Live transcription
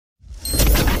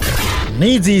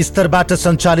निजी स्तरबाट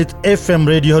सञ्चालित एफएम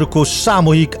रेडियोहरूको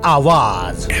सामूहिक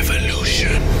आवाज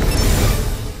एभोल्युसन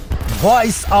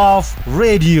भोइस अफ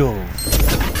रेडियो।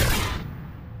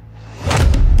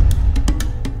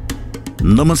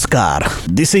 नमस्कार।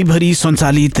 देशैभरि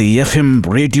सञ्चालित एफएम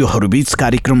रेडियोहरूबीच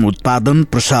कार्यक्रम उत्पादन,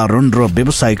 प्रसारण र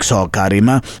व्यावसायिक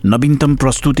सहकार्यमा नवीनतम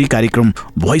प्रस्तुति कार्यक्रम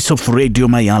भोइस अफ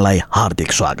रेडियोमा यहाँलाई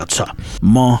हार्दिक स्वागत छ।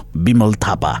 म विमल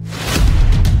थापा।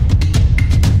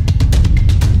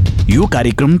 यो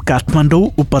कार्यक्रम काठमाडौँ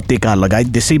उपत्यका लगायत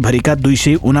देशैभरिका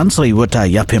 279 वटा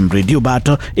एफएम रेडियोबाट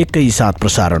एकैसाथ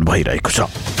प्रसारण भइरहेको छ।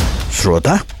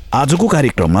 श्रोता, आजको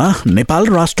कार्यक्रममा नेपाल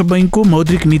राष्ट्र बैंकको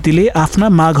मौद्रिक नीतिले आफ्ना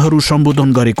मागहरू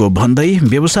सम्बोधन गरेको भन्दै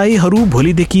व्यवसायीहरू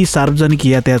भोलिदेखि सार्वजनिक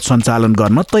यातायात सञ्चालन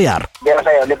गर्न तयार।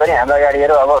 व्यवसायीहरूले पनि हाम्रो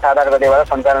गाडीहरू अब 7-8 गतेबाट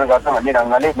सञ्चालन गर्छौँ भन्ने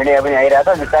ढङ्गले मिडिया पनि आइरहेछ,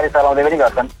 बिस्तारै चलाउँदै पनि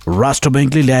गर्छन्। राष्ट्र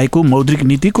बैंकले ल्याएको मौद्रिक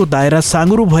नीतिको दायरा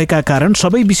साँगुरो भएका कारण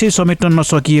सबै विषय समेट्न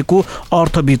नसकिएको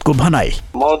अर्थविदको भनाई।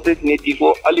 मौद्रिक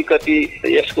नीतिको अलिकति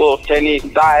यसको चाहिँ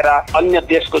दायरा अन्य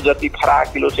देशको जति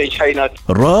फराकिलो चाहिँ छैन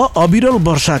र अविरल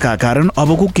वर्षाका कारण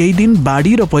अबको केही दिन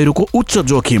बाढी र पहिरोको उच्च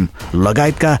जोखिम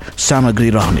लगायतका सामग्री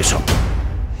रहनेछ।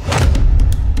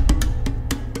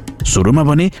 सुरुमा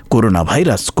भने कोरोना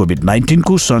भाइरस कोभिड-19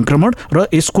 को संक्रमण र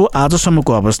यसको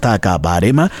आजसम्मको अवस्थाका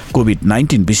बारेमा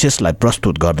कोभिड-19 विशेषलाई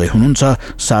प्रस्तुत गर्दै हुनुहुन्छ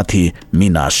साथी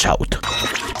मीना साउथ।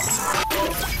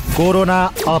 Corona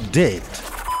update.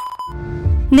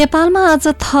 नेपालमा आज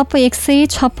थप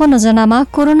 156 जनामा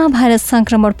कोरोना भाइरस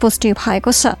संक्रमण पुष्टि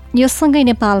भएको छ। यो सँगै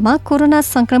नेपालमा कोरोना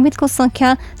संक्रमितको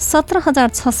संख्या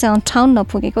 17,658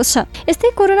 पुगेको छ। यस्तै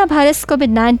कोरोना भाइरस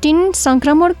कोभिड-19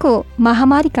 संक्रमणको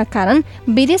महामारीका कारण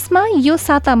विदेशमा यो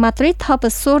साता मात्रै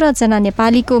थप 16 जना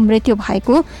नेपालीको मृत्यु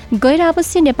भएको गैर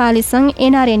आवासीय नेपाली संघ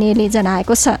एनआरएनएले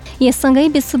जनाएको छ। यससँगै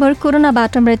विश्वभर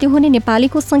कोरोनाबाट मृत्यु हुने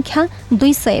नेपालीको संख्या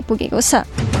 200 पुगेको छ।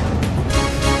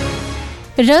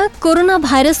 र कोरोना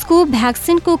भाइरसको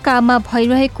भ्याक्सिनको काममा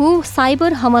भइरहेको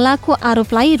साइबर हमलाको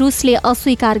आरोपलाई रुसले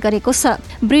अस्वीकार गरेको छ।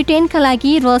 ब्रिटेनका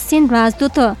लागि रसियन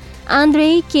राजदूत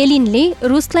आन्द्रेई केलिनले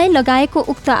रुसलाई लगाएको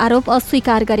उक्त आरोप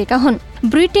अस्वीकार गरेका हुन्।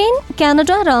 ब्रिटेन,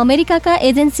 क्यानाडा र अमेरिकाका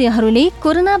एजेन्सीहरूले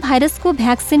कोरोना भाइरसको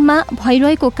भ्याक्सिनमा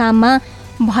भइरहेको काममा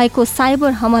भएको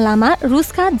साइबर हमलामा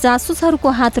रुसका जासुसहरूको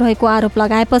हात रहेको आरोप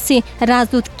लगाएपछि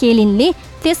राजदूत केलिनले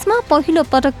त्यसमा पहिलो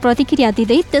पटक प्रतिक्रिया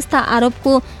दिँदै त्यस्ता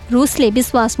आरोपको रुसले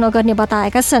विश्वास नगर्ने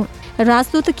बताएका छन्।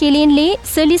 राजदूत केलिनले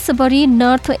सेलिसबरी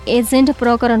नर्थ एजेन्ट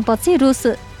प्रकरणपछि रुस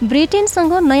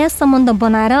ब्रिटेनसँग नयाँ सम्बन्ध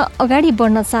बनाएर अगाडि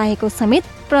बढ्न चाहेको समेत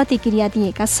प्रतिक्रिया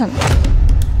दिएका छन्।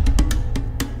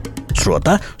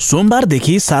 श्रोता,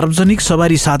 सोमबारदेखि सार्वजनिक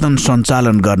सवारी साधन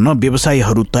सञ्चालन गर्न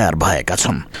व्यवसायीहरू तयार भएका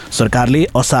छन्। सरकारले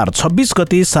असार 26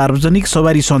 गते सार्वजनिक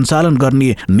सवारी सञ्चालन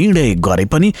गर्ने निर्णय गरे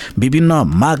पनि विभिन्न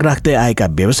माग राख्दै आएका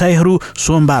व्यवसायीहरू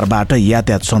सोमबारबाट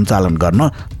यातायात सञ्चालन गर्न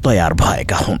तयार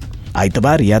भएका हुन्।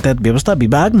 आइतबार यातायात व्यवस्था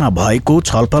विभागमा भएको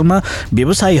छलफलमा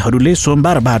व्यवसायीहरूले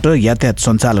सोमबारबाट यातायात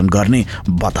सञ्चालन गर्ने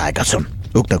बताएका छन्।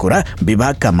 उक्त कुरा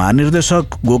विभागका महानिर्देशक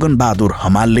गोगन बहादुर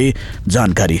हमालले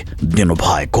जानकारी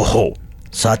दिनुभएको हो।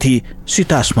 साथी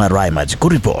सीतास्मा रायमाझीको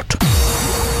रिपोर्ट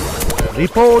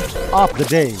अफ द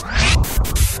डे।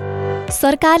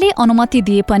 सरकारले अनुमति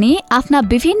दिए पनि आफ्ना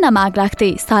विभिन्न माग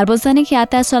राख्दै सार्वजनिक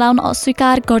यातायात चलाउन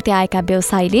अस्वीकार गर्दै आएका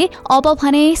व्यवसायीले अब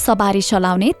भने सवारी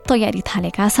चलाउने तयारी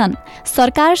थालेका छन्।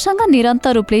 सरकारसँग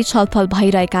निरन्तर रूपले छलफल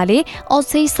भइरहेकाले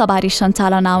अझै सवारी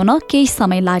सञ्चालन आउन केही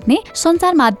समय लाग्ने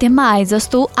सञ्चार माध्यममा आए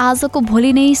जस्तो आजको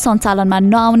भोलि नै सञ्चालनमा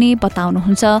नआउने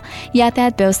बताउनुहुन्छ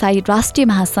यातायात व्यवसायी राष्ट्रिय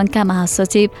महासंघका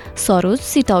महासचिव सरोज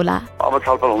सिटौला। अब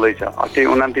छलफल हुँदैछ।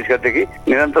 29 गतेदेखि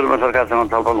निरन्तर रूपमा सरकारसँग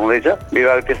छलफल हुँदैछ।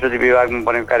 त्यसपछि विभागमा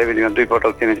बनेको कार्यविधिमा 2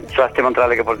 पटक स्वास्थ्य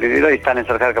मन्त्रालयका प्रतिनिधि र स्थानीय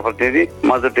सरकारका प्रतिनिधि,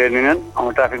 मजदुर ट्रेड युनियन,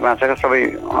 ट्राफिक महाशाखा सबै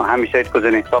हामी सहितको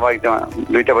चाहिँ सहभागितामा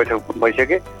 2टा बैठक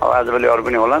भइसके। अब आजभोलि अरू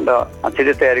पनि होला र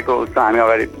छिटै तयारीको उसमा हामी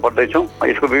अगाडि बढ्दैछौँ।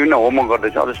 यसको विभिन्न होमवर्क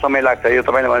गर्दैछौँ। अझ समय लाग्छ। यो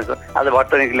तपाईँले भनेको आज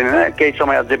भट्ट निक्लिने केही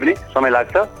समय अझै पनि समय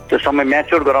लाग्छ। त्यो समय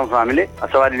म्याच्योर गराउँछौँ हामीले।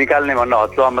 सवारी निकाल्ने भन्न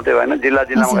हत्वा मात्रै भएन,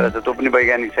 जिल्लामा गएर त्यो पनि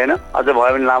वैज्ञानिक छैन। अझ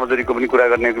भयो भने लामो दूरीको पनि कुरा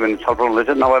गर्ने छलफल हुँदैछ।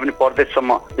 नभए पनि प्रदेशसम्म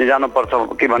जानुपर्छ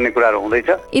के भन्ने कुराहरू हुँदैछ।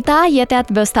 यता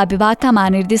यातायात व्यवस्था विभागका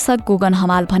महानिर्देशक गोगन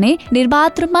हमाल भने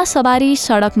निर्वाध रूपमा सवारी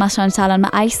सडकमा सञ्चालनमा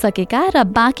आइसकेका र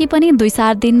बाँकी पनि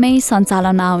 2-4 दिनमै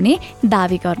सञ्चालनमा आउने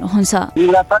दावी गर्नुहुन्छ।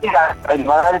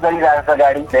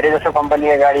 धेरै जसो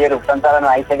कम्पनीका गाडीहरू सञ्चालनमा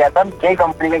आइसकेका छन्। केही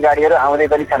कम्पनीका गाडीहरू आउँदै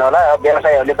पनि छन् होला।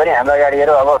 व्यवसायीहरूले पनि हाम्रो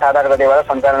गाडीहरू अब 7-8 गतेबाट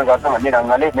सञ्चालन गर्छौँ भन्ने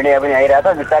ढङ्गले मिडिया पनि आइरहेछ,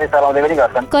 बिस्तारै चलाउँदै पनि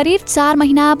गर्छन्। करिब 4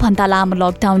 महिना भन्दा लामो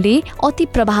लकडाउनले अति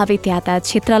प्रभावित यातायात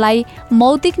क्षेत्रलाई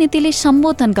मौद्रिक नीतिले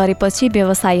सम्बोधन गरेपछि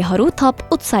व्यवसायीहरू उनीहरू थप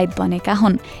उत्साहित बनेका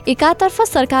हुन्। एकातर्फ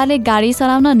सरकारले गाडी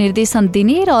चलाउन निर्देशन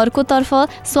दिने र अर्कोतर्फ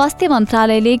स्वास्थ्य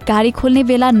मन्त्रालयले गाडी खोल्ने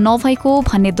बेला नभएको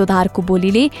भन्ने दोधारको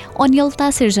बोलीले अन्यलता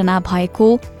सिर्जना भएको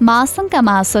महासंघका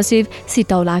महासचिव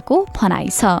सिटौलाको भनाइ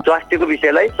छ। स्वास्थ्यको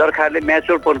विषयलाई सरकारले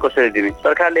म्याच्योर पोन कसरी दिने,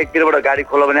 सरकारले एकतिरबाट गाडी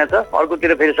खोल भनेको छ,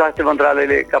 अर्कोतिर फेरि स्वास्थ्य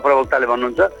मन्त्रालयले का प्रवक्ताले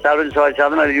भन्नुहुन्छ सार्वजनिक सवारी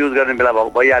साधन युज गर्ने बेला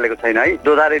भइहालेको छैन है।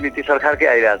 दोधारे नीति सरकारकै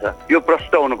आइरहेछ, यो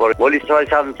प्रष्ट हुनु पर्यो। भोलि सवारी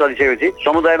साधन चलिसकेपछि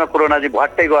समुदायमा कोरोना चाहिँ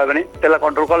भट्टै गयो भने त्यसलाई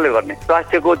कन्ट्रोल कसले गर्ने,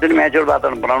 स्वास्थ्यको जुन म्याच्योर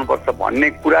वातावरण बनाउनु पर्छ भन्ने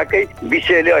कुराकै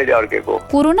विषयले अहिले अर्केको।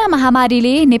 कोरोना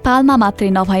महामारीले नेपालमा मात्रै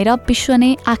नभएर विश्व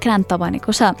नै आक्रान्त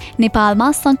बनेको छ। नेपालमा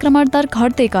संक्रमण दर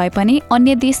घट्दै गए पनि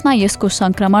अन्य देशमा यसको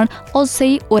संक्रमण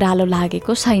अझै ओह्रालो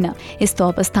लागेको छैन। यस्तो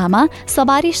अवस्थामा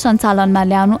सवारी सञ्चालनमा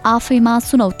ल्याउनु आफैमा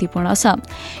चुनौतीपूर्ण छ।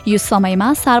 यो समयमा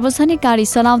सार्वजनिक गाडी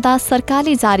चलाउँदा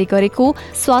सरकारले जारी गरेको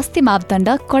स्वास्थ्य मापदण्ड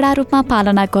कडा रूपमा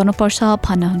पालना गर्नुपर्छ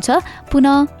भन्नुहुन्छ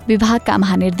पुनः विभागका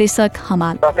महानिर्देशक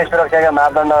हमाल। स्वास्थ्य सुरक्षाका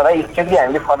मापदण्डलाई स्ट्रिक्टली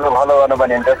हामीले फलो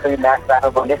गर्नुपर्ने हुन्छ। जस्तै मास्क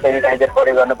राख्नुपर्ने, सेनिटाइजर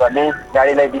प्रयोग गर्नुपर्ने,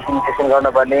 गाडीलाई डिसइन्फेक्सन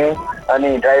गर्नुपर्ने, अनि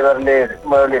ड्राइभरले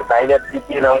भाइरस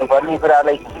टिपी लगाउनु पर्ने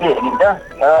कुरालाई के हेरिन्छ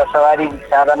र सवारी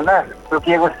साधनमा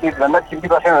तोकिएको सिटभन्दा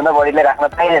 50% भन्दा बढीले राख्न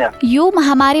पाइँदैन। यो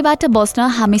महामारीबाट बस्न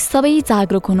हामी सबै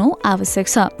जागरुक हुनु आवश्यक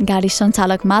छ। गाडी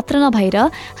सञ्चालक मात्र नभएर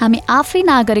हामी आफै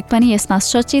नागरिक पनि यसमा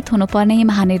सचेत हुनुपर्ने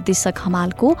महानिर्देशक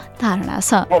हमालको धारणा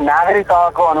छ। नागरिक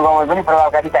तहको अनुगमन पनि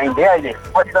प्रभावकारी चाहिन्छ। अहिले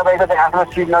पछि तपाईँको चाहिँ आफ्नो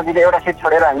सिट नदिने एउटा सिट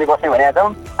छोडेर हामीले बस्ने भनेका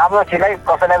छौँ, आफ्नो सिटलाई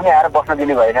कसैलाई पनि आएर बस्न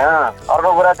दिनु भएन। अर्को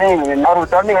कुरा चाहिँ अरू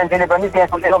चढ्ने मान्छेले पनि त्यहाँ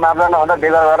सोचेको मापदण्डभन्दा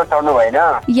बेगर गरेर चढ्नु भएन।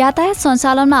 यातायात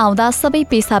सञ्चालनमा आउँदा सबै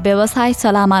पेसा व्यवसाय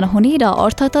चलामान हुने र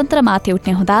अर्थतन्त्र माथि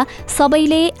उठ्ने हुँदा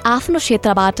सबैले आफ्नो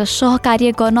क्षेत्रबाट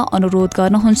सहकार्य गर्न अनुरोध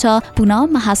गर्नुहुन्छ पुनः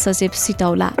महासचिव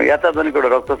सिटौला। यातायात भनेको एउटा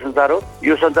रक्त सञ्चार हो,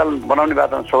 यो सञ्चालन बनाउने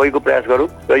वातावरण सबैको प्रयास गरौँ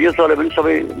र यो चल्यो भने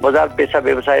सबै बजार पेसा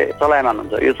व्यवसाय चलायमान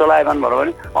हुन्छ। यो चलायमान भयो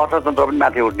भने अर्थतन्त्र पनि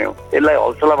माथि उठ्ने हो। यसलाई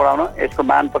हौसला बढाउन, यसको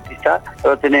मान प्रतिष्ठा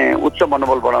र चाहिँ उच्च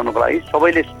मनोबल बढाउनको लागि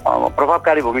सबैले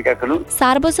प्रभावकारी भूमिका खेल्नु।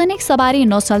 सार्वजनिक सवारी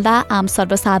नचल्दा आम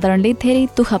सर्वसाधारणले धेरै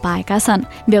दुःख पाएका छन्।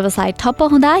 व्यवसाय ठप्प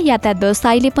हुँदा यातायात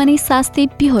व्यवसायीले पनि शास्ति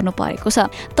बिहोर्नु परेको छ।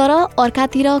 तर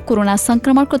अर्कातिर कोरोना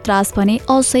संक्रमणको त्रास भने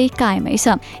अझै कायमै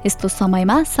छ। यस्तो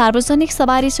समयमा सार्वजनिक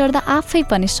सवारी चढ्दा आफै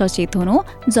पनि सचेत हुनु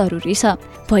जरुरी छ।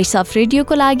 भोइस अफ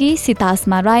रेडियोको लागि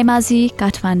सितासमा रायमाझी,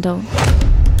 काठमाडौँ।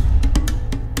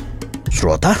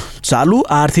 श्रोता, चालू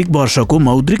आर्थिक वर्षको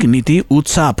मौद्रिक नीति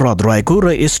उत्साहप्रद रहेको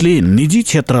र यसले निजी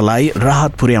क्षेत्रलाई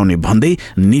राहत पुर्याउने भन्दै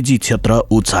निजी क्षेत्र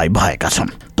उत्साही भएका छन्।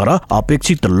 तर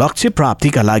अपेक्षित लक्ष्य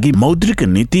प्राप्तिका लागि मौद्रिक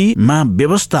नीतिमा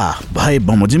व्यवस्था भए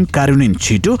बमोजिम कार्यान्वयन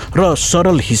छिटो र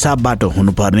सरल हिसाबबाट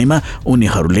हुनुपर्नेमा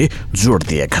उनीहरूले जोड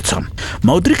दिएका छन्।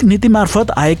 मौद्रिक नीति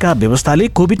मार्फत आएका व्यवस्थाले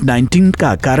कोभिड-19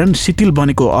 का कारण शिथिल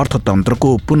बनेको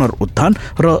अर्थतन्त्रको पुनरुत्थान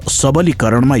र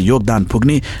सबलीकरणमा योगदान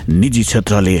पुग्ने निजी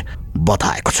क्षेत्रले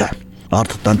बताएको छ।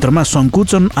 अर्थतन्त्रमा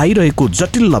संकुचन आइरहेको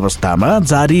जटिल अवस्थामा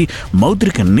जारी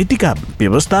मौद्रिक नीतिका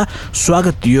व्यवस्था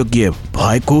स्वागत योग्य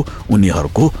भएको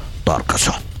उनीहरूको तर्क छ।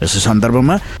 यस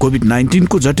सन्दर्भमा कोभिड-19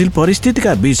 को जटिल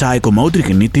परिस्थितिका बीच आएको मौद्रिक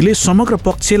नीतिले समग्र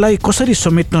पक्षलाई कसरी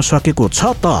समेट्न सकेको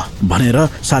छ त भनेर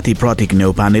साथी प्रतीक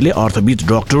नेउपानेले अर्थविद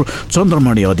डाक्टर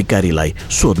चन्द्रमणि अधिकारीलाई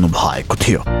सोध्नु भएको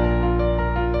थियो।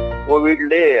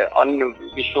 कोभिडले अन्य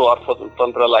विश्व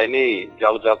अर्थतन्त्रलाई नै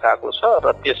झकझकाएको छ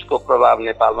र त्यसको प्रभाव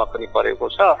नेपालमा पनि परेको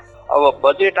छ। अब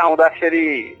बजेट आउँदाखेरि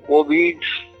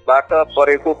कोभिडबाट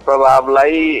परेको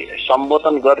प्रभावलाई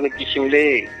सम्बोधन गर्ने किसिमले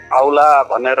आउला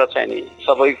भनेर चाहिँ नि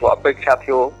सबैको अपेक्षा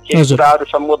थियो। केही कुराहरू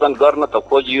सम्बोधन गर्न त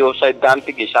खोजियो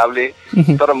सैद्धान्तिक हिसाबले,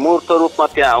 तर मूर्त रूपमा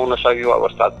त्यहाँ आउन सकेको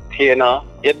अवस्था थिएन।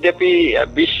 यद्यपि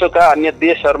विश्वका अन्य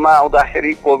देशहरूमा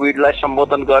आउँदाखेरि कोभिडलाई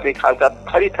सम्बोधन गर्ने खालका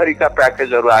थरीका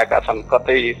प्याकेजहरू आएका छन्।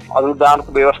 कतै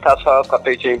अनुदानको व्यवस्था छ,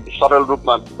 कतै चाहिँ सरल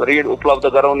रूपमा ऋण उपलब्ध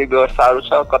गराउने व्यवस्थाहरू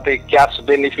छ, कतै क्यास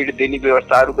बेनिफिट दिने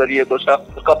व्यवस्थाहरू गरिएको छ,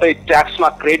 कतै ट्याक्समा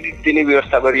क्रेडिट दिने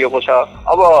व्यवस्था गरिएको छ।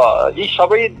 अब यी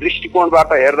सबै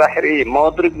दृष्टिकोणबाट हेर्दाखेरि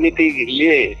मौद्रिक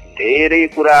नीतिले धेरै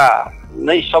कुरा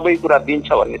नै सबै कुरा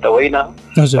दिन्छ भन्ने त होइन,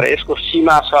 तर यसको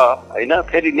सीमा छ होइन।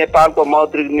 फेरि नेपालको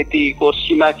मौद्रिक नीतिको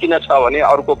सीमा किन छ भने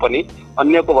अर्को पनि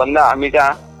अन्यको भन्दा हामी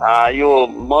कहाँ यो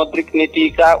मौद्रिक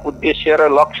नीतिका उद्देश्य र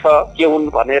लक्ष्य के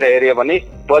हुन् भनेर हेर्यो भने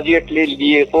बजेटले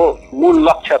लिएको मूल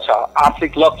लक्ष्य छ,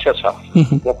 आर्थिक लक्ष्य छ।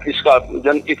 फिस्कल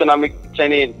जुन इकोनोमिक चाहिँ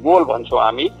नि गोल भन्छौँ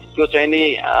हामी, त्यो चाहिँ नि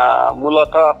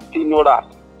मूलतः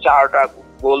 4वटा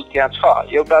गोल त्यहाँ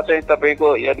छ। एउटा चाहिँ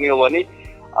तपाईँको हेर्ने हो भने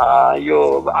यो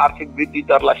आर्थिक वृद्धि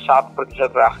दरलाई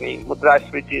 7% राख्ने,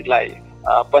 मुद्रास्फीतिलाई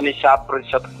पनि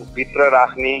 7% भित्र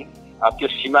राख्ने, त्यो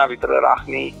सीमाभित्र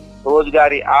राख्ने,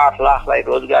 रोजगारी 8 लाखलाई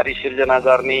रोजगारी सिर्जना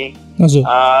गर्ने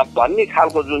भन्ने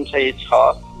खालको जुन चाहिँ छ,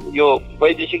 यो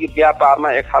वैदेशिक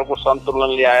व्यापारमा एक खालको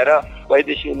सन्तुलन ल्याएर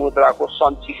वैदेशिक मुद्राको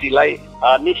सञ्चितलाई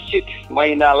निश्चित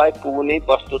महिनालाई पुग्ने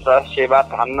वस्तु तथा सेवा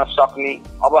धान्न सक्ने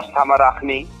अवस्थामा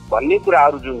राख्ने भन्ने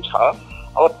कुराहरू जुन छ,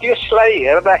 अब त्यसलाई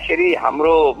हेर्दाखेरि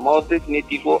हाम्रो मौद्रिक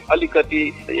नीतिको अलिकति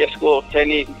यसको चाहिँ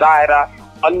नि दायरा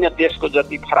अन्य देशको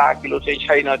जति फराकिलो चाहिँ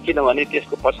छैन। किनभने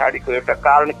त्यसको पछाडिको एउटा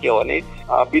कारण के हो भने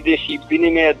विदेशी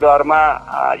विनिमय दरमा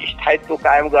स्थायित्व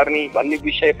कायम गर्ने भन्ने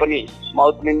विषय पनि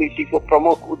मौद्रिक नीतिको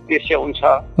प्रमुख उद्देश्य हुन्छ,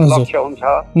 लक्ष्य हुन्छ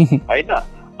होइन।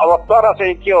 अब तर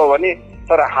चाहिँ के हो भने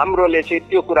तर हाम्रोले चाहिँ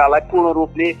त्यो कुरालाई पूर्ण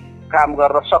रूपले काम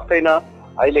गर्न सक्दैन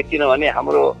अहिले, किनभने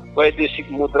हाम्रो वैदेशिक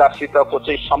मुद्रासितको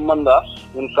चाहिँ सम्बन्ध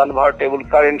जुन कन्भर्टेबल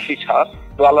करेन्सी छ,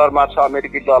 डलरमा छ,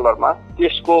 अमेरिकी डलरमा,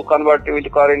 त्यसको कन्भर्टेबल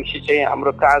करेन्सी चाहिँ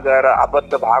हाम्रो कहाँ गएर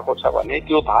आबद्ध भएको छ भने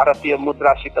त्यो भारतीय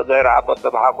मुद्रासित गएर आबद्ध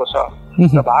भएको छ।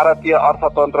 र भारतीय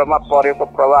अर्थतन्त्रमा परेको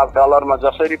प्रभाव डलरमा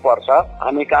जसरी पर्छ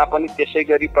हामी कहाँ पनि त्यसै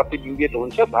गरी प्रतिबिम्बित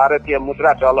हुन्छ। भारतीय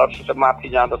मुद्रा डलरसित माथि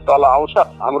जाँदा तल आउँछ,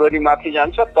 हाम्रो नि माथि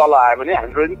जान्छ, तल आयो भने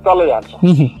हाम्रो नि तल जान्छ।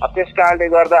 त्यस कारणले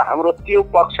गर्दा हाम्रो त्यो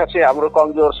पक्ष चाहिँ हाम्रो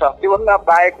कमजोर छ। त्योभन्दा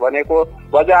बाहेक भनेको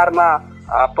बजारमा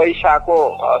पैसाको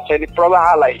चाहिँ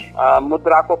प्रवाहलाई,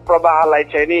 मुद्राको प्रवाहलाई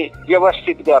चाहिँ नि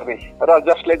व्यवस्थित गर्ने र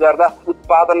जसले गर्दा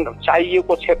उत्पादन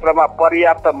चाहिएको क्षेत्रमा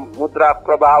पर्याप्त मुद्रा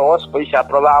प्रवाह होस्, पैसा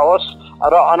प्रवाह होस्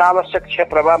र अनावश्यक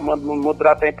क्षेत्रमा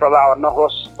मुद्रा चाहिँ प्रवाह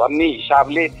नहोस् भन्ने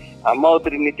हिसाबले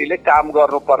मौद्रिक नीतिले काम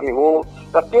गर्नुपर्ने हो।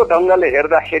 र त्यो ढङ्गले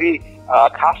हेर्दाखेरि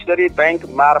खास गरी बैंक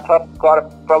मार्फत कर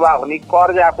प्रवाह हुने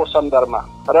कर्जाको सन्दर्भमा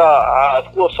र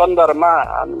को सन्दर्भमा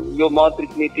यो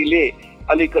मौद्रिक नीतिले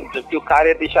अलिकति त्यो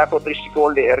कार्यदिशाको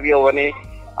दृष्टिकोणले हेर्ने हो भने,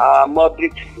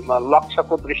 मौद्रिक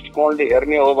लक्ष्यको दृष्टिकोणले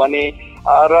हेर्ने हो भने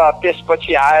र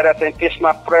त्यसपछि आएर चाहिँ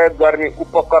त्यसमा प्रयोग गर्ने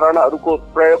उपकरणहरूको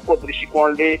प्रयोगको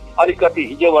दृष्टिकोणले अलिकति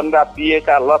हिजोभन्दा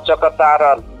दिएका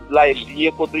लचकतालाई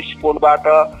लिएको दृष्टिकोणबाट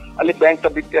अलि बैंक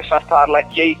र वित्तीय संस्थाहरूलाई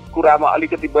केही कुरामा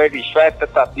अलिकति बढी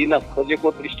स्वायत्तता दिन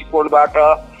खोजेको दृष्टिकोणबाट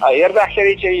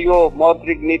हेर्दाखेरि चाहिँ यो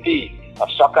मौद्रिक नीति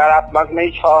सकारात्मक नै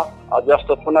छ।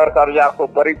 जस्तो पुनर्कर्जाको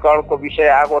वर्गीकरणको विषय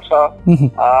आएको छ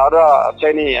र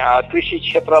चाहिँ नि कृषि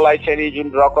क्षेत्रलाई चाहिँ नि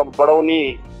जुन रकम बढाउने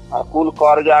कुल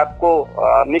कर्जाको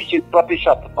निश्चित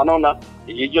प्रतिशत भनौँ न,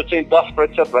 हिजो चाहिँ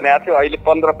 10% भनेको थियो, अहिले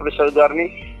 15% गर्ने,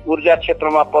 ऊर्जा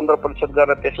क्षेत्रमा 15%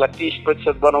 गरेर त्यसलाई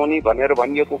 30% बनाउने भनेर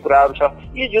भनिएको कुराहरू छ।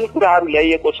 यी जुन कुराहरू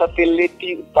ल्याइएको छ त्यसले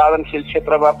ती उत्पादनशील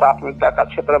क्षेत्रमा, प्राथमिकताका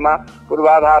क्षेत्रमा,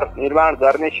 पूर्वाधार निर्माण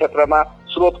गर्ने क्षेत्रमा,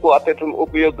 स्रोतको अत्यधिक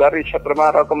उपयोग गर्ने क्षेत्रमा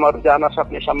रकमहरू जान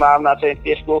सक्ने सम्भावना चाहिँ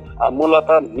त्यसको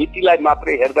मूलतः नीतिलाई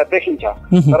मात्रै हेर्दा देखिन्छ।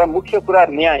 तर मुख्य कुरा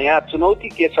यहाँ चुनौती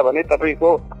के छ भने तपाईँको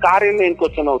कार्यान्वयनको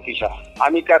चुनौती छ।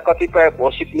 हामीका कतिपय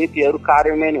घोषित नीतिहरू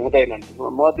कार्यान्वयन हुँदैनन्।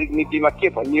 मौद्रिक नीतिमा के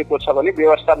भनिएको छ भने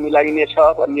व्यवस्था मिलाइने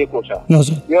छ भनिएको छ।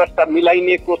 व्यवस्था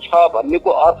मिलाइनेको छ भन्नेको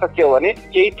अर्थ के हो भने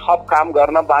केही थप काम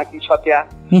गर्न बाँकी छ,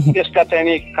 त्यहाँ त्यसका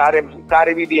चाहिँ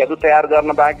कार्यविधिहरू तयार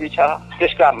गर्न बाँकी छ,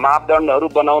 त्यसका मापदण्डहरू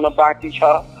बनाउन बाँकी छ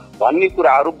भन्ने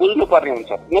कुराहरू बुझ्नुपर्ने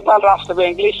हुन्छ। नेपाल राष्ट्र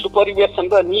ब्याङ्कले सुपरिवेशन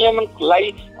र नियमनलाई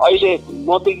अहिले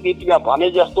मौद्रिक नीतिमा भने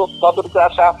जस्तो तत्काल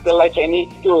साथ त्यसलाई चाहिँ नि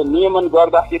त्यो नियमन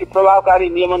गर्दाखेरि प्रभावकारी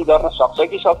नियमन गर्न सक्छ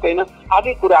कि सक्दैन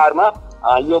आदि कुराहरूमा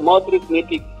यो मौद्रिक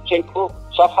नीति चाहिँ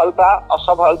सफलता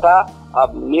असफलता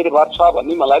निर्भर छ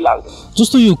भन्ने मलाई लाग्दैन।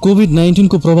 जस्तो यो कोभिड-19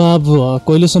 को प्रभाव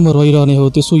कहिलेसम्म रहिरहने हो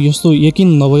त्यसो यस्तो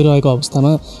यकिन नभइरहेको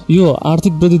अवस्थामा यो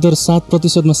आर्थिक वृद्धि दर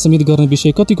 7% मा सीमित गर्ने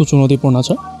विषय कतिको चुनौतीपूर्ण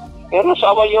छ? हेर्नुहोस्,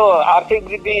 अब यो आर्थिक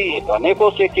वृद्धि भनेको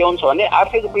चाहिँ के हुन्छ भने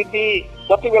आर्थिक वृद्धि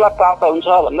कति बेला प्राप्त हुन्छ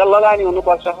भन्दा लगानी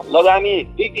हुनुपर्छ। लगानी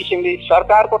दुई किसिमले,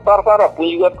 सरकारको तर्फ र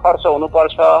पुँजीगत खर्च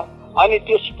हुनुपर्छ। अनि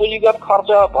त्यो पुँजीगत खर्च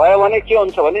भयो भने के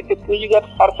हुन्छ भने त्यो पुँजीगत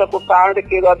खर्चको कारणले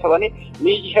के गर्छ भने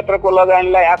निजी क्षेत्रको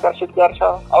लगानीलाई आकर्षित गर्छ।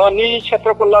 अब निजी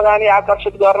क्षेत्रको लगानी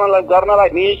आकर्षित गर्नलाई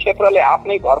निजी क्षेत्रले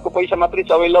आफ्नै घरको पैसा मात्रै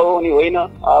चबैलो हुने होइन।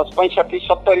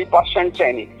 65-70%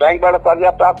 चाहिँ नि ब्याङ्कबाट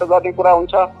कर्जा प्राप्त गर्ने कुरा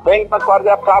हुन्छ। ब्याङ्कमा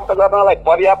कर्जा प्राप्त गर्नलाई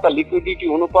पर्याप्त लिक्विडिटी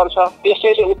हुनुपर्छ।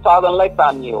 त्यसैले उत्पादनलाई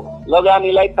तान्ने हो,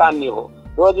 लगानीलाई तान्ने हो,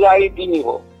 रोजगारी दिने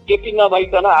हो। त्यति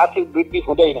नभइकन आर्थिक वृद्धि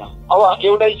हुँदैन। अब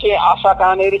एउटै चाहिँ आशा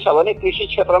कहाँनिर छ भने कृषि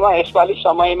क्षेत्रमा यसपालि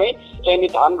समयमै चाहिँ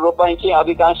धान रोपाइ चाहिँ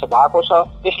अधिकांश भएको छ।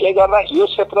 त्यसले गर्दा यो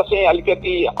क्षेत्र चाहिँ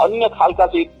अलिकति अन्य खालका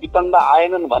चाहिँ वितण्ड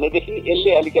आएनन् भनेदेखि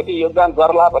यसले अलिकति योगदान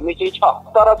गर्ला भन्ने चाहिँ छ।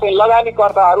 तर चाहिँ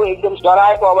लगानीकर्ताहरू एकदम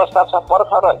डराएको अवस्था छ,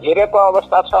 पर्खर हेरेको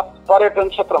अवस्था छ पर्यटन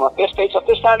क्षेत्रमा, त्यस्तै छ।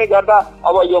 त्यस कारणले गर्दा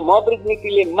अब यो मौद्रिक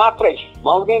नीतिले मात्रै,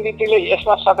 मौद्रिक नीतिले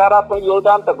यसमा सकारात्मक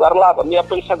योगदान त गर्ला भन्ने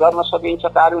अपेक्षा गर्न सकिन्छ।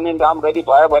 कार्यान्वयन राम्ररी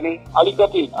भयो भने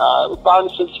अलिकति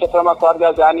उत्पादनशील क्षेत्रमा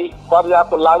कर्जा जाने,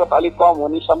 कर्जाको लागत अलिक कम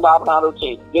हुने सम्भावनाहरू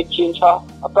चाहिँ देखिन्छ।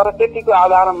 तर त्यतिको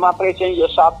आधारमा मात्रै चाहिँ यो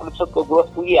 7% ग्रोथ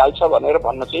पुगिहाल्छ भनेर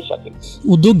भन्न चाहिँ सकिन्छ।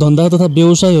 उद्योग धन्दा तथा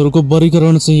व्यवसायहरूको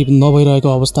वर्गीकरण चाहिँ नभइरहेको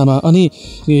अवस्थामा अनि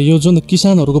यो जुन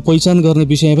किसानहरूको पहिचान गर्ने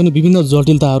विषयमा पनि विभिन्न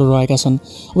जटिलताहरू रहेका छन्।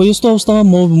 अब यस्तो अवस्थामा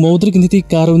मौद्रिक नीति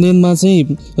कार्यान्वयनमा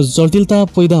चाहिँ जटिलता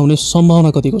पैदा हुने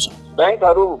सम्भावना कतिको छ?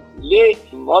 ब्याङ्कहरूले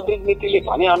मौद्रिक नीतिले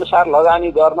भने अनुसार लगानी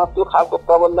गर्न त्यो खालको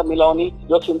प्रबन्ध मिलाउने,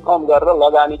 जोखिम कम गरेर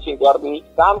लगानी चाहिँ गर्ने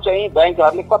काम चाहिँ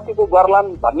ब्याङ्कहरूले कतिको गर्लान्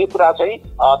भन्ने कुरा चाहिँ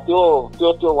त्यो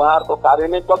उहाँहरूको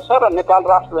कार्यान्वयन पक्ष र नेपाल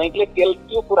राष्ट्र ब्याङ्कले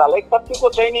त्यो कुरालाई कतिको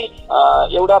चाहिँ नि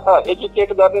एउटा त एजुकेट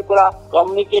गर्ने कुरा,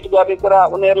 कम्युनिकेट गर्ने कुरा,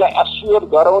 उनीहरूलाई एस्योर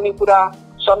गराउने कुरा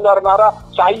सन्दर्भमा र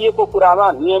चाहिएको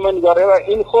कुरामा नियमन गरेर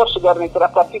इन्फोर्स गर्ने कुरा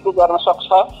कतिको गर्न सक्छ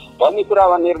भन्ने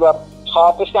कुरामा निर्भर छ।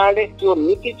 त्यस कारणले त्यो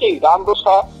नीति चाहिँ राम्रो छ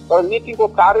तर नीतिको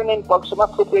कार्यान्वयन पक्षमा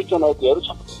थुप्रै चुनौतीहरू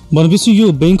छन्। भनेपछि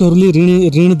यो ब्याङ्कहरूले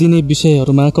ऋण दिने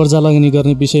विषयहरूमा, कर्जा लगानी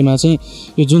गर्ने विषयमा चाहिँ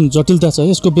यो जुन जटिलता छ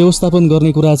यसको व्यवस्थापन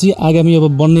गर्ने कुरा चाहिँ आगामी अब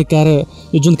बन्ने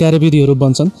यो जुन कार्यविधिहरू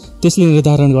बन्छन् त्यसले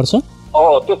निर्धारण गर्छ।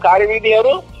 त्यो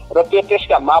कार्यविधिहरू र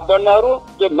त्यसका मापदण्डहरू,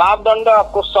 त्यो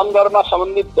मापदण्डको सन्दर्भमा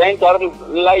सम्बन्धित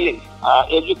ब्याङ्कहरूलाई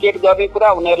एजुकेट गर्ने कुरा,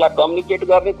 उनीहरूलाई कम्युनिकेट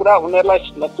गर्ने कुरा, उनीहरूलाई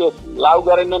त्यो लागू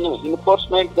गरेन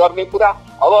इन्फोर्समेन्ट गर्ने कुरा।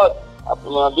 अब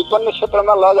विपन्न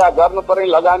क्षेत्रमा गर्नुपर्ने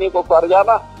लगानीको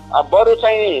कर्जामा बरु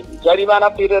चाहिँ जरिमाना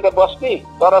तिरेर बस्ने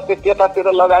तर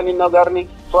त्यतातिर लगानी नगर्ने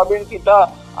प्रवृत्ति त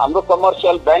हाम्रो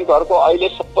कमर्सियल ब्याङ्कहरूको अहिले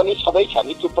पनि छँदै छ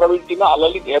नि। त्यो प्रवृत्तिमा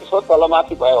अलिअलि धेर थोर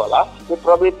तलमाथि भयो होला, त्यो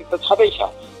प्रवृत्ति त छँदै छ।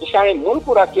 त्यस कारण मूल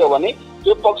कुरा के हो भने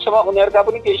त्यो पक्षमा उनीहरूका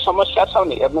पनि केही समस्या छ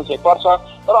भने हेर्नु चाहिँ पर्छ।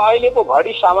 तर अहिलेको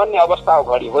घडी सामान्य अवस्थाको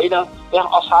घडी होइन, त्यहाँ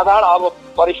असाधारण अब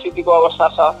परिस्थितिको अवस्था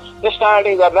छ। त्यस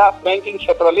कारणले गर्दा ब्याङ्किङ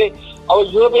क्षेत्रले अब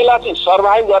यो बेला चाहिँ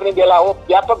सर्भाइभ गर्ने बेला हो,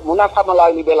 व्यापक मुनाफामा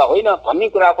लाग्ने बेला होइन भन्ने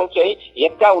कुराको चाहिँ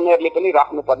हेक्का उनीहरूले पनि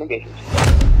राख्नुपर्ने देखिन्छ।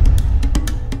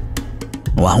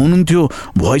 उहाँ हुनुहुन्थ्यो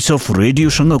भोइस अफ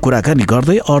रेडियोसँग कुराकानी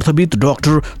गर्दै अर्थविद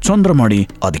डाक्टर चन्द्रमणि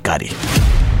अधिकारी।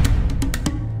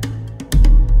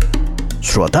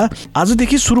 श्रोता,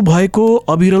 आजदेखि सुरु भएको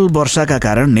अविरल वर्षाका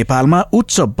कारण नेपालमा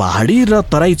उच्च पहाडी र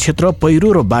तराई क्षेत्र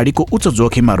पहिरो र बाढीको उच्च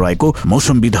जोखिममा रहेको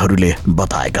मौसमविदहरूले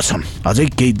बताएका छन्। अझै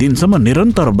केही दिनसम्म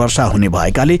निरन्तर वर्षा हुने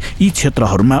भएकाले यी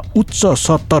क्षेत्रहरूमा उच्च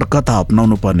सतर्कता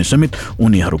अपनाउनु पर्ने समेत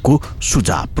उनीहरूको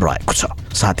सुझाव रहेको छ।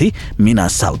 साथै मिना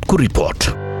साउदको रिपोर्ट।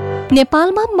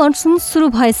 नेपालमा मनसुन सुरु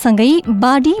भएसँगै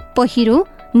बाढी, पहिरो,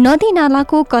 नदी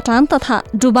नालाको कटान तथा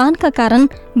डुबानका कारण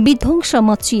विध्वंस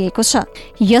मचिएको छ।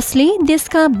 यसले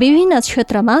देशका विभिन्न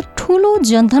क्षेत्रमा ठूलो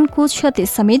जनधनको क्षति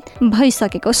समेत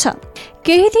भइसकेको छ।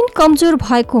 केही दिन कमजोर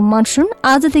भएको मनसुन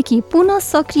आजदेखि पुनः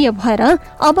सक्रिय भएर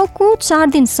अबको 4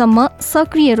 दिनसम्म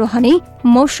सक्रिय रहने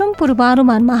मौसम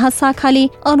पूर्वानुमान महाशाखाले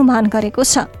अनुमान गरेको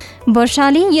छ।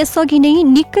 वर्षाले यसअघि नै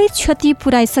निकै क्षति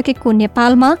पुर्याइसकेको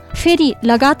नेपालमा फेरि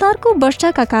लगातारको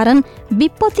वर्षाका कारण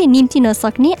विपत्ति निम्तिन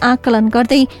सक्ने आकलन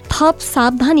गर्दै थप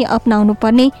सावधानी अपनाउनु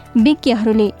पर्ने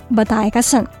विज्ञहरूले बताएका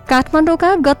छन्।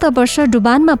 काठमाडौँका गत वर्ष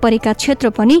डुबानमा परेका क्षेत्र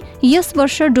पनि यस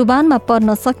वर्ष डुबानमा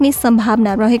पर्न सक्ने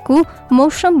सम्भावना रहेको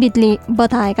मौसमविदले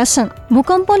बताएका छन्।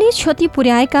 भूकम्पले क्षति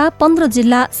पुर्याएका 15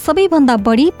 जिल्ला सबैभन्दा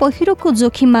बढी पहिरोको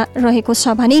जोखिममा रहेको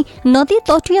छ भने नदी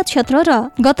तटीय क्षेत्र र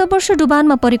गत वर्ष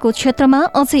डुबानमा परेको क्षेत्रमा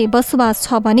अझै बसोबास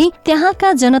छ भने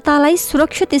त्यहाँका जनतालाई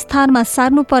सुरक्षित स्थानमा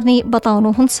सार्नुपर्ने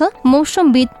बताउनुहुन्छ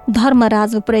मौसमविद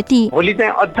धर्मराज उप्रेती। भोलि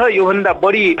चाहिँ अझ योभन्दा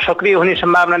बढी सक्रिय हुने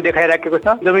सम्भावना देखाइराखेको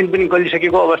छ। जमिन पनि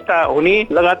गलिसकेको अवस्था हुने,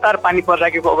 लगातार पानी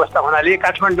परिराखेको अवस्था हुनाले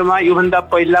काठमाडौँमा योभन्दा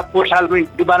पहिला पोहोर साल पनि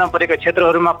डुबानमा परेका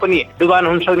क्षेत्रहरूमा पनि डुबान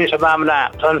हुन सक्ने सम्भावना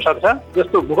रहन सक्छ।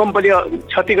 जस्तो भूकम्पले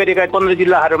क्षति गरेका 15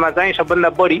 जिल्लाहरूमा चाहिँ सबभन्दा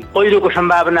बढी पहिरोको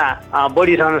सम्भावना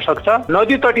बढी रहन सक्छ।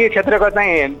 नदी तटीय क्षेत्रका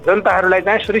चाहिँ जनताहरूलाई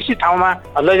चाहिँ सुरक्षित ठाउँमा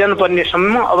लैजानु पर्ने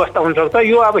सम्म अवस्था हुन सक्छ।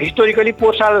 यो अब हिस्टोरिकली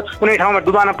पोहोर साल कुनै ठाउँमा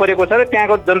डुबान परेको छ र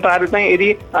त्यहाँको जनताहरू चाहिँ यदि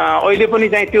अहिले पनि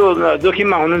चाहिँ त्यो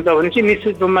जोखिममा हुनुहुन्छ भने चाहिँ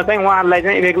निश्चित रूपमा चाहिँ उहाँहरूलाई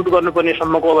चाहिँ इभ्याकुएट गर्नुपर्ने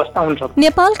सम्मको अवस्था हुन्छ।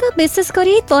 नेपालका विशेष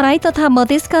गरी तराई तथा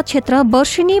मधेसका क्षेत्र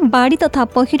वर्षेनी बाढी तथा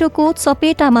पहिरोको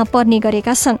चपेटामा पर्ने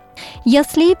गरेका छन्।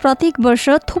 यसले प्रत्येक वर्ष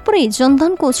थुप्रै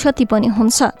जनधनको क्षति पनि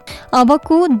हुन्छ।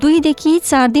 अबको 2 देखि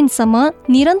 4 दिनसम्म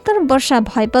निरन्तर वर्षा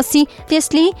भएपछि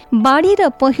त्यसले बाढी र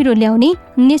पहिरो ल्याउने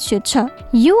निश्चित छ।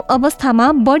 यो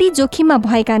अवस्थामा बढी जोखिममा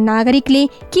भएका नागरिकले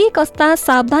के कस्ता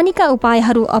सावधानीका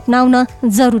उपायहरू अपनाउन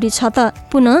जरुरी छ त?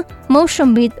 पुनः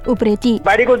मौसमविद उप्रेती।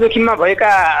 बाढीको जोखिममा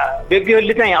भएका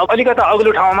व्यक्तिहरूले चाहिँ अलिकता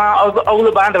अग्लो ठाउँमा,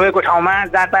 अग्लो बाँध भएको ठाउँमा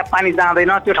जहाँ पानी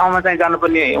जाँदैन त्यो ठाउँमा चाहिँ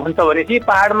जानुपर्ने हुन्छ भनेपछि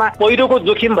पहाडमा पहिरोको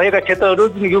जोखिम भएका क्षेत्रहरू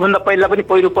जुन योभन्दा पहिला पनि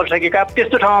पहिरो परिसकेका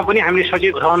त्यस्तो ठाउँमा पनि हामीले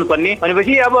सचेत रहनु पर्ने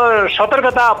भनेपछि अब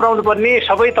सतर्कता अपनाउनु पर्ने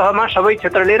सबै तहमा सबै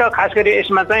क्षेत्रले र खास गरी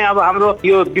यसमा चाहिँ अब हाम्रो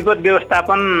यो विपद व्यवस्थापन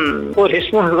व्यवस्थापनको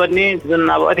रेस्पोन्स गर्ने जुन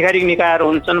अब आधिकारिक निकायहरू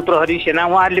हुन्छन्, प्रहरी, सेना,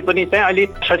 उहाँहरूले पनि चाहिँ अलि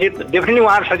सचेत, डेफिनेटली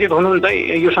उहाँहरू सचेत हुनुहुन्छ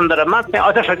यो सन्दर्भमा,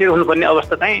 अझ सचेत हुनुपर्ने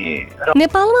अवस्था चाहिँ।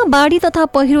 नेपालमा बाढी तथा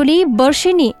पहिरोले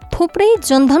वर्षेनी थुप्रै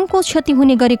जनधनको क्षति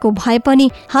हुने गरेको भए पनि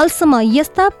हालसम्म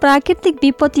यस्ता प्राकृतिक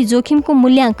विपत्ति जोखिमको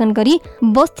मूल्याङ्कन गरी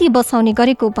बस्ती बसाउने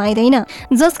गरेको पाइँदैन,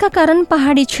 जसका कारण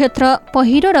पहाडी क्षेत्र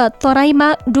पहिरो र तराईमा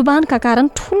डुबानका कारण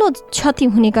ठूलो क्षति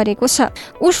हुने गरेको छ।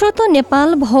 उसो त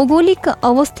नेपाल भौगोलिक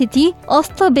अवस्थिति,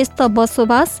 अस्तव्यस्त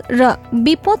बसोबास र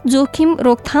विपद जोखिम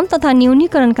रोकथाम तथा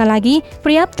न्यूनीकरणका लागि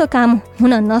पर्याप्त काम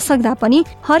हुन नसक्दा पनि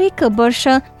हरेक वर्ष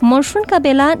मनसुनका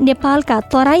बेला नेपालका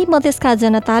तराई मधेसका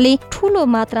जनताले ठूलो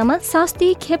मात्रामा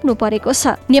शास्ति खेप्नु परेको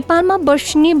छ। नेपालमा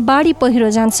वर्षेनी बाढी पहिरो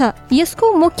जान्छ,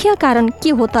 यसको मुख्य कारण के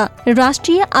हो त?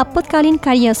 राष्ट्रिय आपतकालीन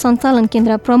कार्य सञ्चालन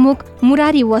केन्द्र प्रमुख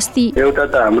मुरारी वस्ती। एउटा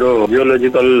त हाम्रो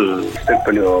जियोलोजिकल एस्पेक्ट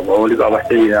पनि हो, भौगोलिक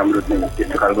अवस्था हाम्रो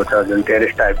त्यस्तो खालको छ, जुन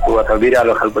टेरेस टाइपको अथवा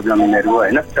बिरालो खालको जमिनहरू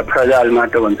होइन, फ्रजाइल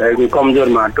माटो भन्छ, एकदम कमजोर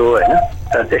माटो होइन।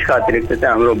 र त्यसका अतिरिक्त चाहिँ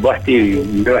हाम्रो बस्ती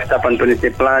व्यवस्थापन पनि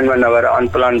चाहिँ प्लानमा नभएर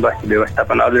अनप्लान बस्ती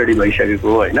व्यवस्थापन अलरेडी भइसकेको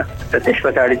हो होइन। र त्यस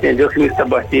पछाडि चाहिँ जोखिमयुक्त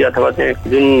बस्ती अथवा चाहिँ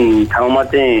जुन ठाउँमा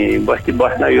चाहिँ बस्ती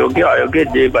बस्न योग्य अयोग्य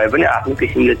जे भए पनि आफ्नो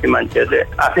किसिमले चाहिँ मान्छेहरूले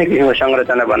आफ्नै किसिमको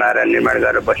संरचना बनाएर निर्माण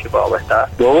गरेर बसेको अवस्था,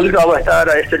 भौगोलिक अवस्था र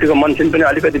यसचोटिको मनसुन पनि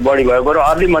अलिकति बढी भयो, बरु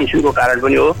अर्ली मनसुनको कारण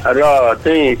पनि हो। र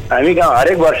चाहिँ हामी कहाँ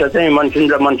हरेक वर्ष चाहिँ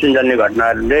मनसुन र मनसुनजन्य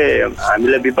घटनाहरूले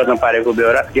हामीलाई विपदमा पारेको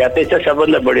बेहोरा यातै छ।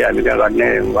 सबभन्दा बढी हामी कहाँ घट्ने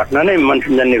घटना नै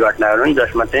मनसुनजन्य घटनाहरू हुन्,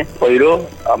 जसमा चाहिँ पहिरो,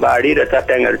 बाढी र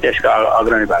चट्याङहरू त्यसका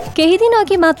अग्रणी भाग। केही दिन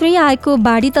अघि मात्रै आएको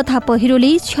बाढी तथा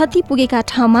पहिरोले क्षति पुगेका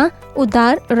ठाउँमा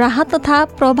उद्धार, राहत तथा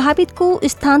प्रभावितको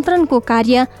स्थानान्तरणको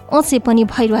कार्य अझै पनि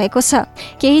भइरहेको छ।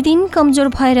 केही दिन कमजोर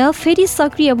भएर फेरि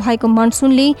सक्रिय भएको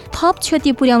मनसुनले थप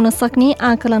क्षति पुर्याउन सक्ने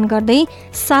आकलन गर्दै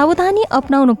सावधानी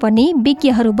अपनाउनु पर्ने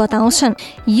विज्ञहरू बताउँछन्।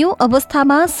 यो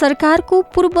अवस्थामा सरकारको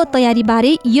पूर्व तयारी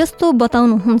बारे यस्तो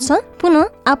बताउनुहुन्छ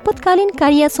पुनः आपतकालीन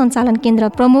कार्य सञ्चालन केन्द्र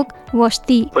प्रमुख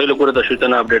वस्ती। पहिलो कुरो त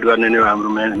सूचना अपडेट गर्ने नै हाम्रो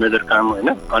मेजर काम होइन।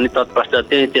 अनि तत्पश्चात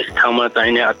चाहिँ त्यस ठाउँमा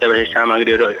चाहिने अत्यावश्यक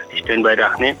सामग्रीहरू स्ट्यान्ड बाई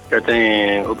राख्ने र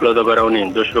चाहिँ उपलब्ध गराउने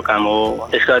दोस्रो काम हो।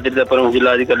 त्यसका अतिरिक्त प्रमुख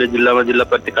जिल्ला अधिकारीले जिल्लामा जिल्ला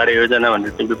प्रति कार्ययोजना भनेर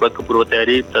चाहिँ विपदको पूर्व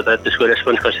तयारी तथा त्यसको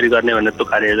रेस्पोन्स कसरी गर्ने भनेर त्यो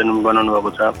कार्ययोजना बनाउनु भएको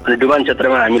छ। अनि डुबान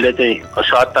क्षेत्रमा हामीले चाहिँ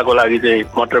सहजताको लागि चाहिँ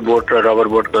मोटर बोट र रबर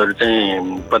बोटहरू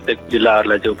चाहिँ प्रत्येक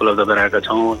जिल्लाहरूलाई चाहिँ उपलब्ध गराएका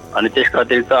छौँ। अनि त्यसका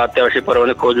अतिरिक्त अत्यावश्यक पर्व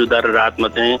भने खोज उद्धार र राहतमा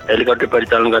चाहिँ हेलिकप्टर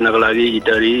परिचालन गर्नको लागि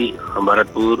इटरी,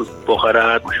 भरतपुर, पोखरा,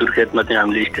 सुर्खेतमा चाहिँ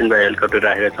हामीले स्ट्यान्ड बाई हेलिकप्टर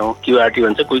राखेका छौँ। क्युआरटी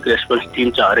भन्छ, क्विक रेस्पोन्स टिम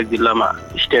चाहिँ हरेक जिल्लामा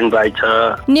स्ट्यान्ड बाई छ।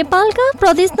 नेपालका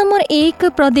प्रदेश नम्बर 1,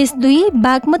 प्रदेश 2,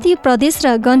 बागमती प्रदेश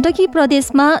र गण्डकी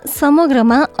प्रदेशमा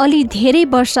समग्रमा अलि धेरै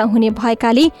वर्षा हुने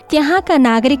भएकाले त्यहाँका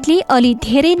नागरिकले अलि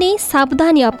धेरै नै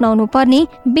सावधानी अपनाउनु पर्ने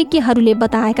विज्ञहरूले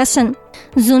बताएका छन्।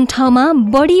 जुन ठाउँमा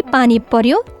बढी पानी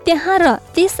पर्यो त्यहाँ र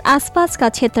त्यस आसपासका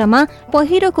क्षेत्रमा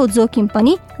पहिरोको जोखिम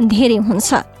पनि धेरै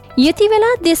हुन्छ। यति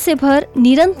बेला देशभर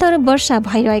निरन्तर वर्षा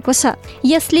भइरहेको छ।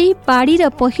 यसले बाढी र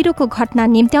पहिरोको घटना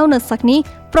निम्त्याउन सक्ने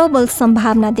प्रबल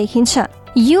सम्भावना देखिन्छ।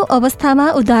 यो अवस्थामा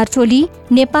उद्धार टोली,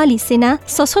 नेपाली सेना,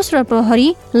 सशस्त्र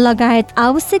प्रहरी लगायत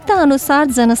आवश्यकता अनुसार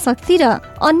जनशक्ति र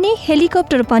अन्य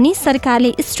हेलिकप्टर पनि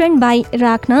सरकारले स्ट्यान्ड बाई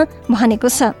राख्न भनेको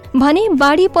छ भने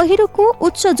बाढी पहिरोको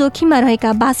उच्च जोखिममा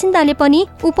रहेका बासिन्दाले पनि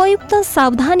उपयुक्त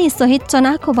सावधानी सहित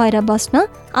चनाखो भएर बस्न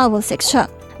आवश्यक छ।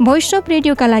 भोइस अफ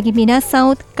रेडियोका लागि बिना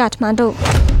साउथ, काठमाडौँ।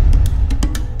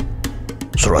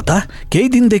 श्रोता, केही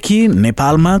दिनदेखि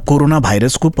नेपालमा कोरोना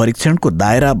भाइरसको परीक्षणको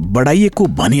दायरा बढाइएको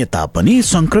भनिए तापनि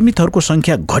संक्रमितहरूको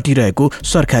संख्या घटिरहेको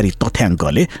सरकारी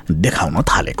तथ्याङ्कले देखाउन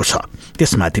थालेको छ।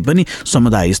 त्यसमाथि पनि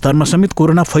समुदाय स्तरमा समेत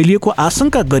कोरोना फैलिएको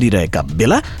आशंका गरिरहेका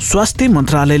बेला स्वास्थ्य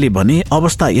मन्त्रालयले भने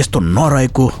अवस्था यस्तो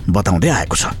नरहेको बताउँदै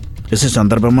आएको छ। यसै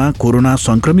सन्दर्भमा कोरोना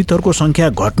संक्रमितहरूको संख्या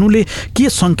घट्नुले के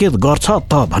संकेत गर्छ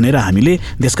त भनेर हामीले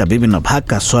देशका विभिन्न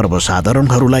भागका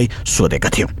सर्वसाधारणहरूलाई सोधेका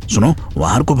थियौं। सुनौ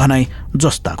उहाँहरूको भनाई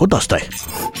जस्ताको तस्तै।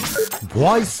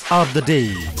 Voice of the day.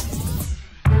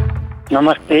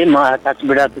 नमस्ते, म आकाश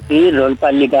बुढाथोकी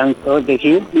रोल्पाली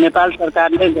गाउँदेखि। नेपाल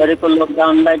सरकारले गरेको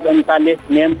लकडाउनलाई जनताले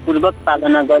नियमपूर्वक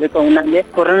पालना गरेको हुनाले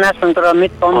कोरोना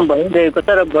संक्रमित कम भइरहेको छ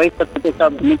र भइसकेको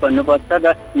छ भनी भन्नुपर्छ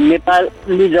र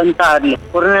नेपाली जनताहरूले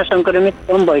कोरोना संक्रमित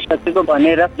कम भइसकेको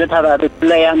भनेर जथाभावी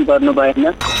खुलायाम गर्नु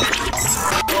भएन।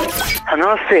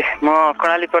 नमस्ते, म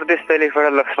कर्णाली प्रदेश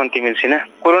दैलेखबाट लक्ष्मण तिमिल सिन्हा।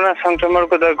 कोरोना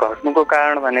संक्रमणको दर घट्नुको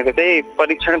कारण भनेको चाहिँ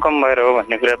परीक्षण कम भएर हो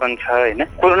भन्ने कुरा पनि छ होइन।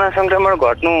 कोरोना संक्रमण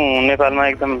घट्नु नेपालमा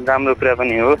एकदम राम्रो कुरा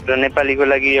पनि हो र नेपालीको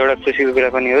लागि एउटा खुसीको कुरा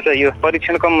पनि हो र यो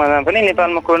परीक्षण कम भन्दा पनि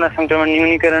नेपालमा कोरोना संक्रमण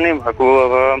न्यूनीकरणै भएको हो।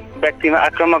 अब व्यक्तिमा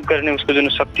आक्रामक गर्ने उसको जुन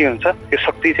शक्ति हुन्छ त्यो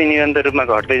शक्ति चाहिँ निरन्तर रूपमा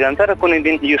घट्दै जान्छ र कुनै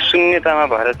दिन यो शून्यतामा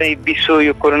भएर चाहिँ विश्व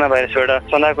यो कोरोना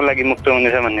भाइरसबाट सदाको लागि मुक्त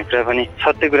हुनेछ भन्ने कुरा पनि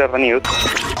सत्य कुरा पनि हो।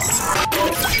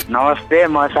 नमस्ते,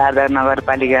 म शारदा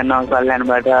नगरपालिका 9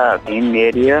 कल्याणबाट भीम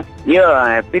हेरियो। यो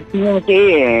पृथ्वीमा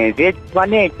केही जे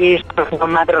पनि केही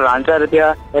मात्र रहन्छ र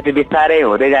त्यो कति बिस्तारै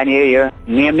हुँदै जाने हो। यो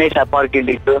नियम नै छ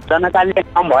प्रकृतिको। जनताले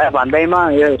कम भयो भन्दैमा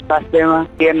यो स्वास्थ्यमा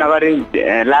केयर नगरी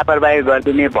लापरवाही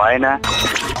गरिदिने भएन।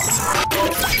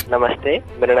 नमस्ते,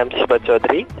 मेरो नाम शिव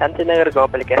चौधरी, शान्तिनगर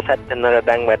गाउँपालिका 7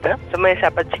 नगरदाङबाट। समय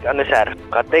सापेक्षिक अनुसार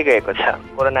घट्दै गएको छ।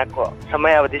 कोरोनाको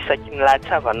समय अवधि सकिन लाग्छ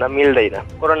भन्न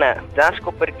मिल्दैन। कोरोना जाँचको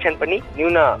परीक्षण पनि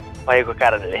न्यून भएको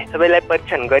कारणले सबैलाई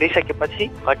परीक्षण गरिसकेपछि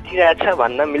घटिरहेछ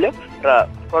भन्न मिल्यो र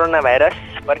कोरोना भाइरस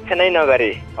परीक्षण नै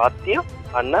नगरे घट्यो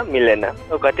भन्न मिलेन।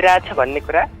 घटिरहेछ भन्ने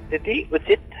कुरा त्यति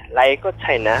उचित लागेको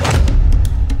छैन।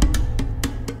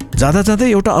 जाँदा जाँदै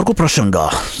एउटा अर्को प्रसङ्ग।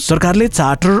 सरकारले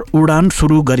चार्टर उडान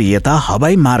सुरु गरी यता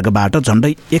हवाई मार्गबाट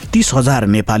झण्डै 31,000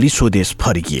 नेपाली स्वदेश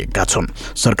फर्किएका छन्।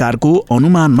 सरकारको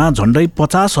अनुमानमा झण्डै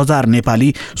 50,000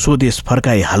 नेपाली स्वदेश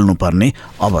फर्काइहाल्नुपर्ने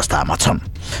अवस्थामा छन्।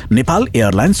 नेपाल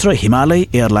एयरलाइन्स र हिमालय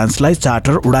एयरलाइन्सलाई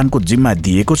चार्टर उडानको जिम्मा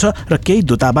दिएको छ र केही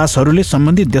दूतावासहरूले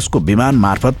सम्बन्धित देशको विमान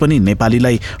मार्फत पनि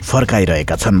नेपालीलाई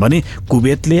फर्काइरहेका छन् भने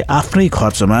कुवेतले आफ्नै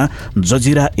खर्चमा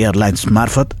जजिरा एयरलाइन्स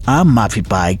मार्फत आम माफी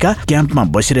पाएका क्याम्पमा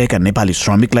बसिरहेका नेपाली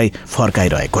श्रमिकलाई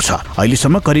फर्काइरहेको छ।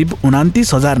 अहिलेसम्म करिब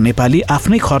 29,000 नेपाली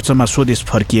आफ्नै खर्चमा स्वदेश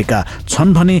फर्किएका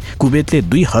छन् भने कुवेतले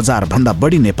 2,000 भन्दा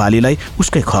बढी नेपालीलाई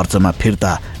उसकै खर्चमा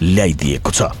फिर्ता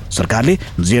ल्याइदिएको छ। सरकारले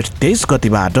जेठ 23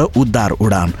 गतिबाट उद्धार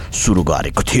उडान सुरु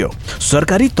गरेको थियो।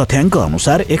 सरकारी तथ्याङ्क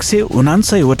अनुसार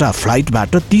 179 वटा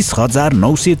फ्लाइटबाट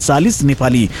 30,940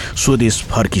 नेपाली स्वदेश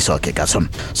फर्किसकेका छन्।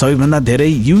 सबैभन्दा धेरै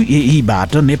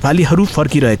युएईबाट नेपालीहरू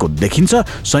फर्किरहेको देखिन्छ।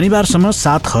 शनिबारसम्म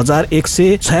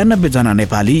 7,196 जना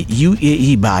नेपाली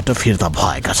युएईबाट फिर्ता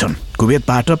भएका छन्।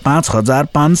 कुवेतबाट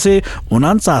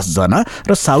 5,549 जना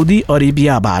र साउदी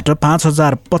अरेबियाबाट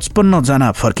 5,055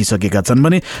 जना फर्किसकेका छन्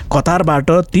भने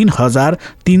कतारबाट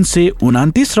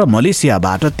 3,329 र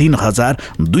मलेसियाबाट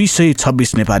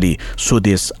 3,226 नेपाली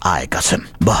स्वदेश आएका छन्।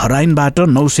 बहराइनबाट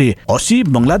 980,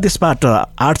 बङ्गलादेशबाट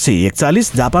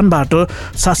 841, जापानबाट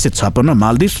 756,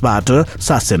 मालदिप्सबाट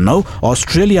 709,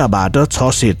 अस्ट्रेलियाबाट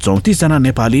 634 जना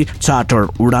नेपाली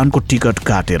चार्टर उडानको टिकट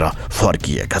काटेर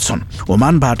फर्किएका छन्।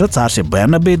 ओमानबाट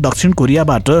 492, दक्षिण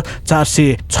कोरियाबाट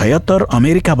 476,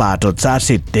 अमेरिकाबाट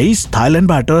 423,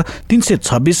 थाइल्यान्डबाट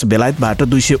 326, बेलायतबाट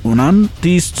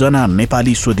 229 जना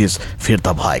नेपाली स्वदेश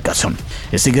फिर्ता भएका छन्।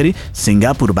 यसैगरी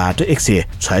सिङ्गापुरबाट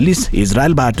 146,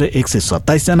 इजरायलबाट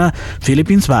 127 जना,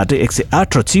 फिलिपिन्सबाट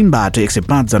 108 र चीनबाट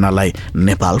 105 जनालाई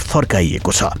नेपाल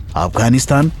फर्काइएको छ।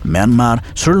 अफगानिस्तान, म्यानमार,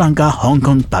 श्रीलङ्का,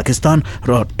 हङकङ, पाकिस्तान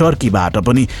र टर्कीबाट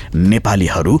पनि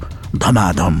नेपालीहरू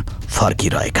धमाधम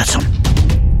फर्किरहेका छन्।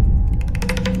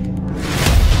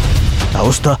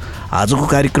 हवस् त, आजको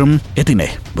कार्यक्रम यति नै।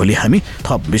 भोलि हामी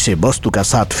थप विषयवस्तुका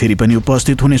साथ फेरि पनि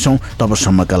उपस्थित हुनेछौँ।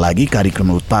 तबसम्मका लागि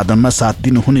कार्यक्रम उत्पादनमा साथ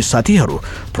दिनुहुने साथीहरू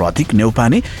प्रतीक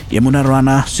नेउपाने, यमुना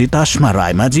राणा, सीतास्मा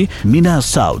रायमाझी, मीना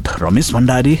साउद, रमेश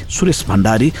भण्डारी, सुरेश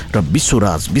भण्डारी र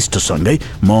विश्वराज विष्टसँगै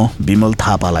म विमल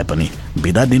थापालाई पनि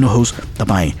बिदा दिनुहोस्।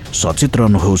 तपाईँ सचेत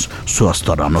रहनुहोस्, स्वस्थ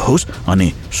रहनुहोस्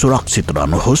अनि सुरक्षित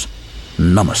रहनुहोस्।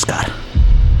 नमस्कार।